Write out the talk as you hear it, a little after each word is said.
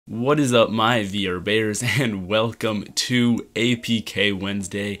What is up, my VR bears, and welcome to APK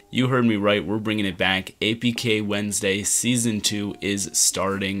Wednesday. You heard me right, we're bringing it back. APK Wednesday Season 2 is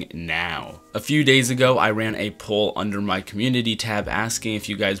starting now. A few days ago, I ran a poll under my community tab asking if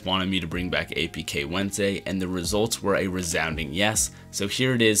you guys wanted me to bring back APK Wednesday, and the results were a resounding yes. So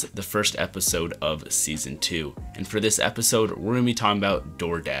here it is, the first episode of Season 2. And for this episode, we're going to be talking about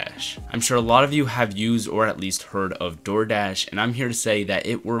DoorDash. I'm sure a lot of you have used or at least heard of DoorDash, and I'm here to say that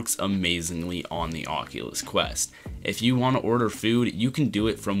it works amazingly on the Oculus Quest. If you want to order food, you can do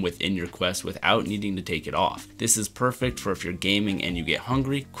it from within your Quest without needing to take it off. This is perfect for if you're gaming and you get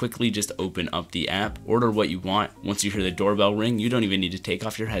hungry, quickly just open up the app, order what you want. Once you hear the doorbell ring, you don't even need to take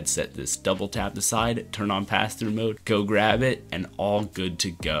off your headset. Just double tap the side, turn on pass-through mode, go grab it, and all good to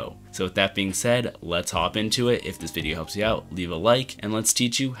go. So with that being said, let's hop into it. If this video helps you out, leave a like, and let's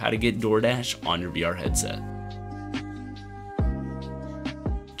teach you how to get DoorDash on your VR headset.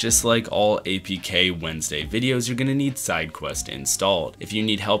 Just like all APK Wednesday videos, you're going to need SideQuest installed. If you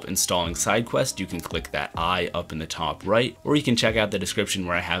need help installing SideQuest, you can click that I up in the top right, or you can check out the description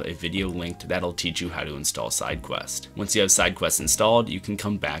where I have a video linked that'll teach you how to install SideQuest. Once you have SideQuest installed, you can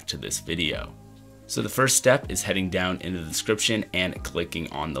come back to this video. So the first step is heading down in the description and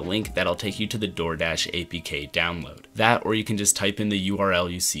clicking on the link that'll take you to the DoorDash APK download. That, or you can just type in the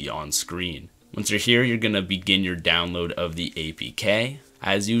URL you see on screen. Once you're here, you're going to begin your download of the APK.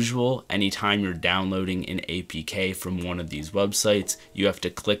 As usual, anytime you're downloading an APK from one of these websites, you have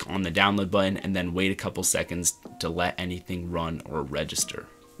to click on the download button and then wait a couple seconds to let anything run or register.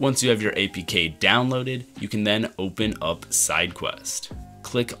 Once you have your APK downloaded, you can then open up SideQuest.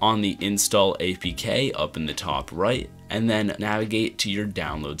 Click on the Install APK up in the top right, and then navigate to your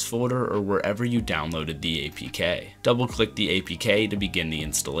Downloads folder or wherever you downloaded the APK. Double-click the APK to begin the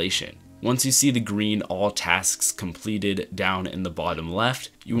installation. Once you see the green All Tasks Completed down in the bottom left,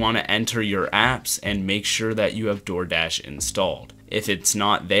 you want to enter your apps and make sure that you have DoorDash installed. If it's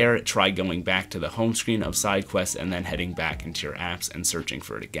not there, try going back to the home screen of SideQuest and then heading back into your apps and searching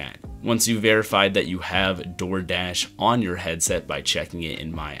for it again. Once you've verified that you have DoorDash on your headset by checking it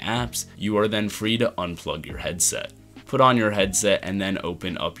in My Apps, you are then free to unplug your headset. Put on your headset and then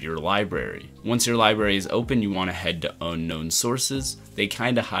open up your library. Once your library is open, you want to head to unknown sources. They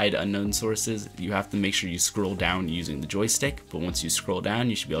kind of hide unknown sources. You have to make sure you scroll down using the joystick, but once you scroll down,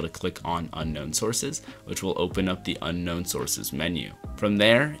 you should be able to click on unknown sources, which will open up the unknown sources menu. From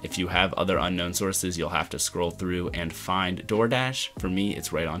there, if you have other unknown sources, you'll have to scroll through and find DoorDash. For me,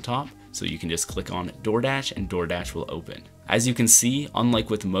 it's right on top. So you can just click on DoorDash and DoorDash will open. As you can see, unlike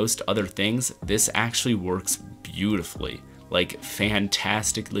with most other things, this actually works beautifully, like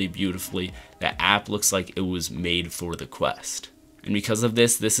fantastically beautifully. The app looks like it was made for the Quest. And because of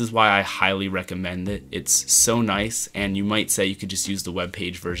this is why I highly recommend it. It's so nice, and you might say you could just use the web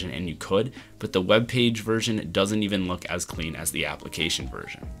page version, and you could, but the web page version doesn't even look as clean as the application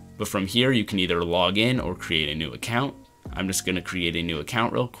version. But from here, you can either log in or create a new account. I'm just gonna create a new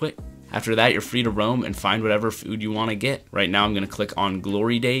account real quick. After that, you're free to roam and find whatever food you want to get. Right now, I'm going to click on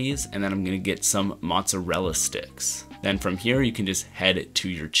Glory Days, and then I'm going to get some mozzarella sticks. Then from here, you can just head to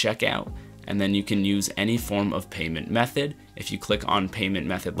your checkout, and then you can use any form of payment method. If you click on payment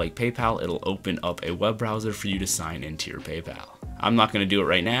method like PayPal, it'll open up a web browser for you to sign into your PayPal. I'm not going to do it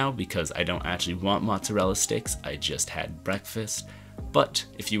right now because I don't actually want mozzarella sticks. I just had breakfast. But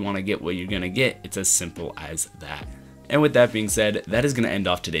if you want to get what you're going to get, it's as simple as that. And with that being said, that is going to end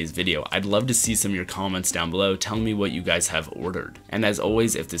off today's video. I'd love to see some of your comments down below telling me what you guys have ordered. And as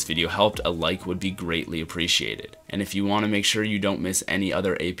always, if this video helped, a like would be greatly appreciated. And if you want to make sure you don't miss any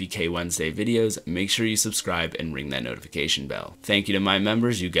other APK Wednesday videos, make sure you subscribe and ring that notification bell. Thank you to my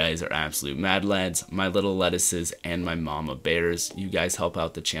members, you guys are absolute mad lads, my little lettuces, and my mama bears. You guys help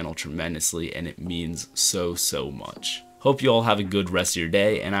out the channel tremendously, and it means so much. Hope you all have a good rest of your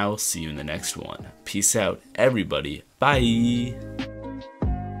day, and I will see you in the next one. Peace out, everybody. Bye!